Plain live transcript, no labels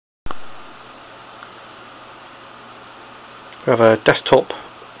We have a desktop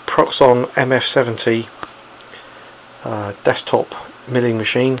Proxxon MF70 desktop milling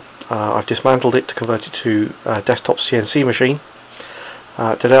machine. I've dismantled it to convert it to a desktop CNC machine.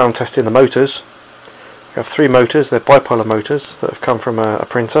 Today I'm testing the motors. We have 3 motors. They're bipolar motors that have come from a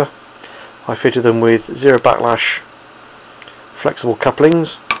printer. I fitted them with zero backlash flexible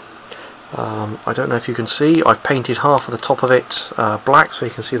couplings. I don't know if you can see, I've painted half of the top of it black so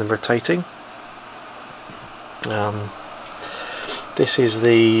you can see them rotating. This is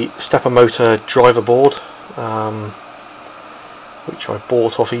the stepper motor driver board, which I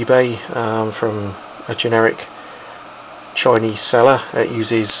bought off eBay from a generic Chinese seller. It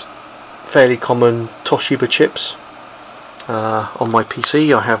uses fairly common Toshiba chips. On my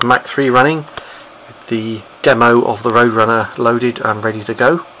PC I have Mach3 running with the demo of the Roadrunner loaded and ready to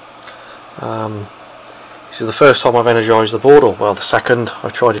go. This is the first time I've energised the board, or well, the second. I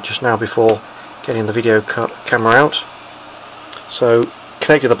tried it just now before getting the video camera out. So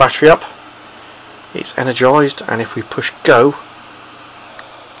connected the battery up, it's energised, and if we push go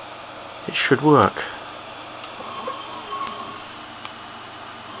it should work.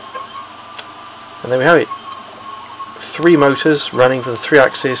 And there we have it. 3 motors running for the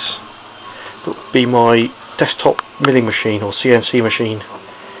 3-axis. That will be my desktop milling machine or CNC machine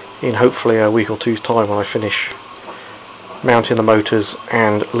in hopefully a week or two's time when I finish mounting the motors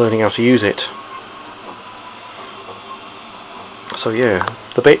and learning how to use it. So yeah,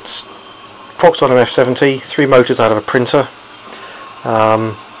 the bits: Proxxon MF70, 3 motors out of a printer,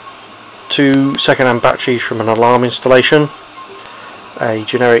 2 second-hand batteries from an alarm installation, a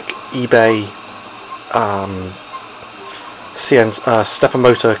generic eBay stepper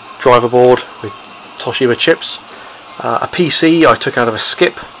motor driver board with Toshiba chips, a PC I took out of a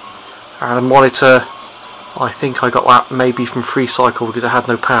skip, and a monitor. I think I got that maybe from Free Cycle because it had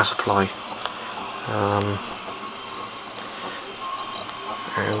no power supply.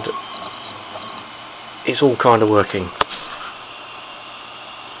 And it's all kind of working.